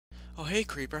Oh hey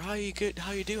Creeper, how you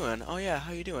doing? Oh yeah,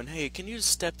 how you doing? Hey, can you just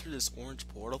step through this orange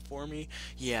portal for me?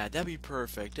 Yeah, that'd be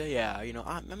perfect. Yeah,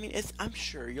 I'm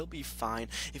sure you'll be fine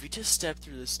if you just step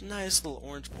through this nice little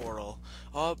orange portal.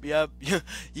 Oh, yep,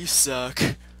 you suck.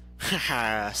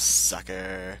 Haha,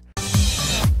 sucker.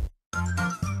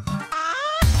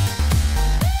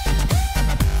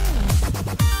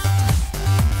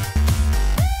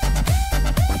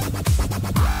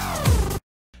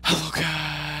 Hello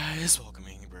guys, welcome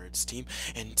to Ngrybirdsteam,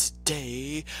 and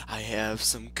today I have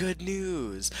some good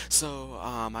news. So,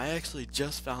 I actually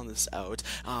just found this out,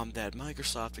 that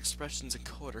Microsoft Expressions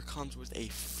Encoder comes with a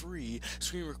free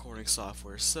screen recording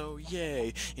software, so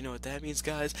yay! You know what that means,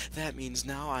 guys? That means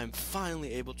now I'm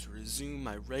finally able to resume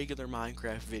my regular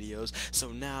Minecraft videos. So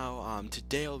now,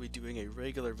 today I'll be doing a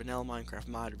regular vanilla Minecraft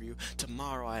mod review.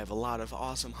 Tomorrow I have a lot of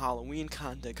awesome Halloween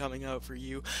content coming out for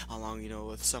you, along,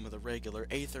 with some of the regular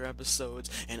Aether episodes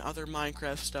and other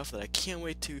Minecraft stuff that I can't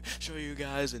wait to show you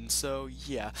guys. And so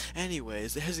yeah,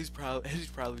 anyways, as you've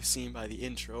probably seen by the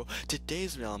intro,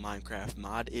 today's vanilla Minecraft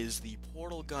mod is the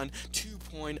Portal Gun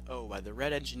 2.0 by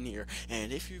TheRedEngineir.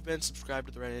 And if you've been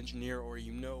subscribed to TheRedEngineir, or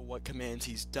you know what commands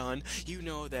he's done, you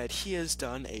know that he has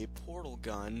done a portal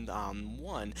gun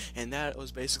 1, and that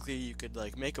was basically you could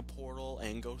like make a portal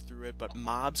and go through it, but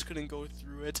mobs couldn't go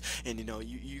through it, and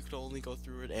you could only go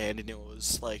through it, and it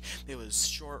was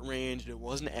short range, and it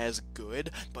wasn't as good.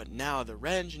 But now the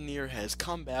TheRedEngineir has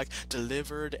come back,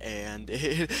 delivered, and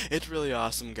it's really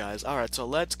awesome, guys. Alright, so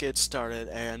let's get started,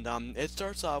 and it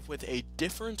starts off with a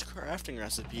different crafting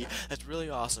recipe that's really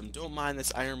awesome. Don't mind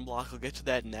this iron block, I'll get to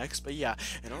that next. But yeah,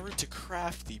 in order to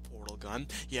craft the portal gun,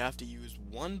 you have to use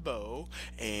one bow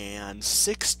and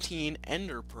 16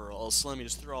 ender pearls. So let me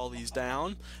just throw all these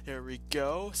down. There we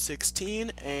go,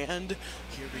 16, and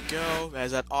here we go. It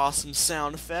has that awesome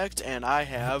sound effect, and I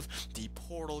have the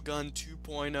Portal Gun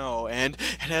 2.0, and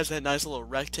it has that nice little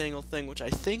rectangle thing, which I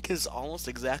think is almost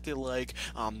exactly like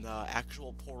the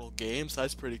actual Portal game, so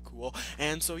that's pretty cool.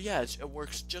 And so yeah, it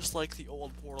works just like the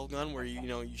old Portal Gun, where you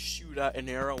shoot out an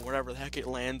arrow, wherever the heck it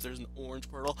lands, there's an orange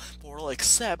portal,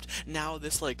 except now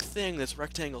this this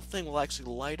rectangle thing will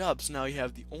actually light up. So now you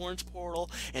have the orange portal,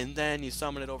 and then you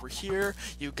summon it over here,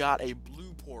 you got a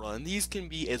blue portal, and these can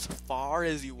be as far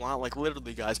as you want, like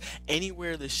literally, guys,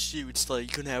 anywhere this shoots, like you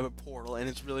can have a portal, and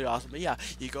it's really awesome. But yeah,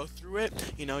 you go through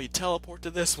it, you teleport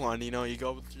to this one, you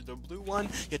go through the blue one,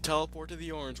 you teleport to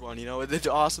the orange one, it's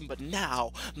awesome. But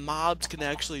now mobs can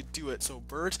actually do it. So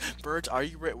Bert, are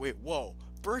you ready? Wait, whoa,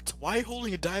 Bert, why are you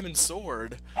holding a diamond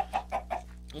sword?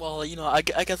 Well, I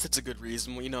guess it's a good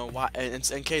reason, why, in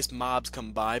case mobs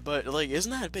come by, but, like,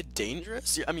 isn't that a bit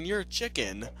dangerous? I mean, you're a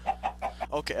chicken.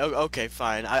 Okay,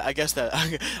 fine. I guess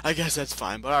I guess that's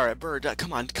fine. But alright, Bird,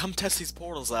 come on, come test these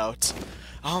portals out.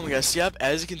 Oh my gosh, yep,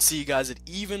 as you can see, guys, it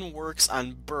even works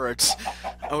on Bert.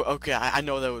 Oh, okay, I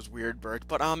know that was weird, Bert.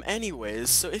 But, anyways,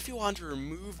 so if you want to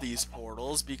remove these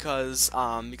portals, because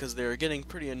they're getting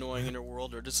pretty annoying in your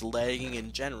world, or just lagging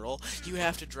in general, you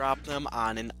have to drop them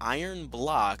on an iron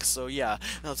block. So, yeah,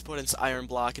 now let's put this iron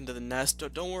block into the nest.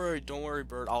 Don't worry,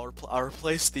 Bert, I'll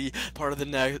replace the part of the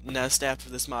nest after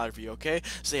this mod review, okay?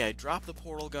 So, yeah, I drop the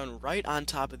portal gun right on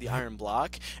top of the iron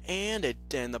block, and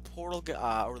the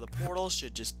portal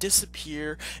should just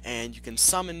disappear, and you can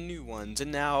summon new ones.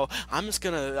 And now I'm just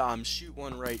gonna shoot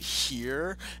one right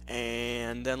here,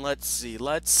 and then let's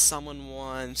summon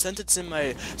one since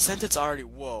it's already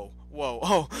Whoa,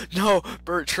 oh, no,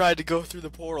 Bert tried to go through the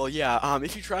portal. Yeah,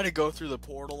 if you try to go through the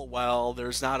portal while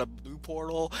there's not a blue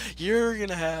portal, you're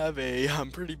gonna have a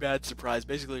pretty bad surprise.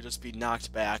 Basically, just be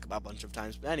knocked back a bunch of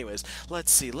times. But anyways,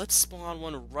 let's spawn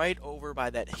one right over by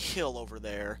that hill over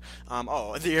there.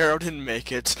 Oh, the arrow didn't make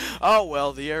it. Oh,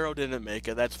 well, the arrow didn't make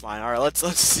it. That's fine. Alright,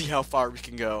 let's see how far we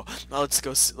can go. Now, let's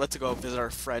go visit our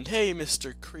friend. Hey,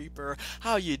 Mr. Creeper,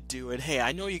 how you doing? Hey,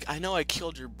 I know I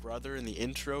killed your brother in the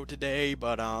intro today,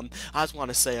 but, I just want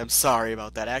to say I'm sorry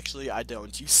about that. Actually, I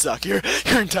don't. You suck. Your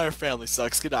entire family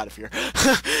sucks. Get out of here.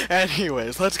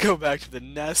 Anyways, let's go back to the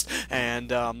nest, and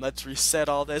let's reset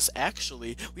all this.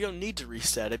 Actually, we don't need to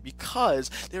reset it, because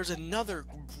there's another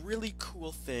really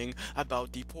cool thing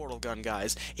about the portal gun,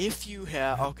 guys. If you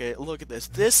have... Okay, look at this.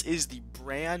 This is the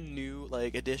brand new,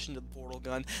 addition to the portal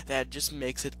gun that just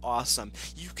makes it awesome.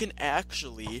 You can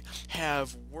actually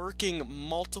have working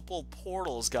multiple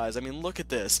portals, guys. I mean, look at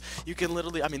this. You can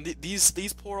literally... I mean,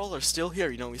 these portals are still here.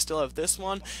 We still have this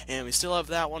one, and we still have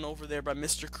that one over there by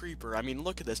Mr. Creeper. I mean,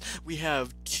 look at this. We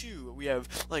have two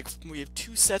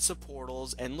sets of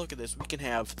portals, and look at this. We can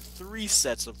have 3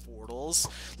 sets of portals. portals.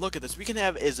 Look at this. We can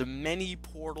have as many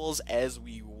portals as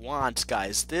we want,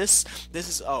 guys. This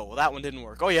is, oh, well, that one didn't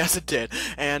work. Oh, yes, it did.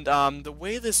 And the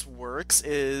way this works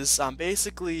is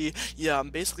basically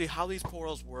how these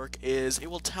portals work is it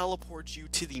will teleport you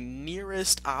to the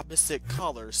nearest opposite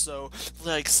color. So,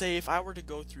 like, say if I were to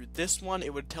go through this one,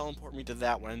 it would teleport me to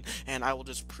that one, and I will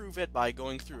just prove it by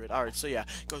going through it. Alright, so yeah,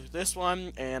 go through this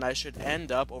one, and I should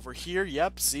end up over here.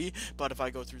 Yep, see? But if I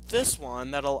go through this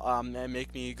one, that'll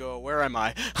make me go, where am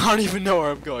I? I don't even know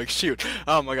where I'm going. Shoot.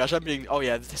 Oh my gosh, I'm being, oh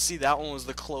yeah, see, that one was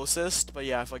the closest. But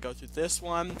yeah, if I go through this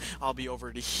one, I'll be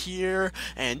over to here,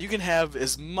 and you can have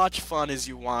as much fun as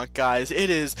you want, guys. It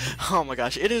is, oh my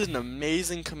gosh, it is an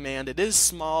amazing command. It is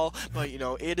small, but you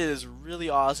know, it is really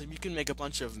awesome. You can make a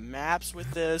bunch of maps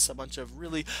with this, a bunch of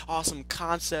really awesome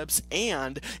concepts,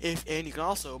 and you can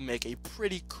also make a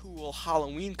pretty cool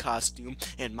Halloween costume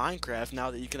in Minecraft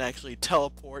now that you can actually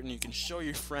teleport and you can show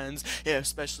your friends, yeah,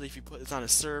 especially if you put this on a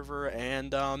server.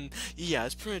 And yeah,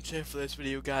 that's pretty much it for this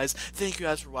video, guys. Thank you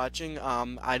guys for watching.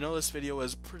 I know this video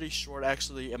was pretty short.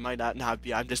 Actually, it might not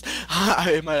be. I'm just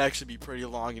it might actually be pretty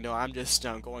long, you know. I'm just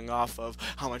going off of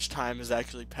how much time has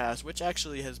actually passed, which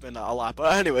actually has been a lot.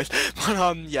 But anyways,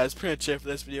 yeah, it's pretty much it for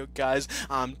this video, guys.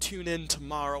 Tune in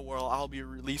tomorrow where I'll be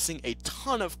releasing a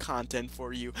ton of content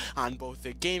for you on both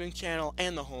the gaming channel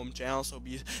and the home channel, so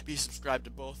be subscribed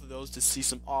to both of those to see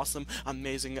some awesome,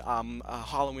 amazing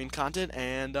Halloween content.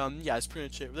 And yeah, it's pretty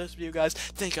much it for this video, guys.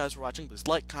 Thank you guys for watching. Please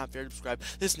like, comment, favorite, subscribe.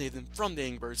 This is Nathan from the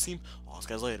Ngrybirdsteam. I'll see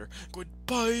you guys later.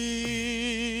 Goodbye.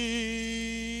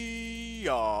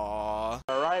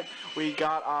 Alright, we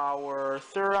got our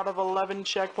 3rd out of 11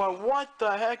 checkpoint. What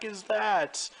the heck is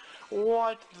that?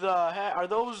 What the heck? Are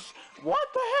those?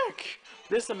 What the heck?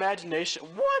 This imagination.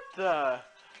 What the?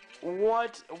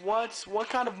 What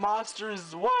kind of monster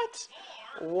is what?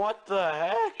 What the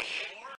heck?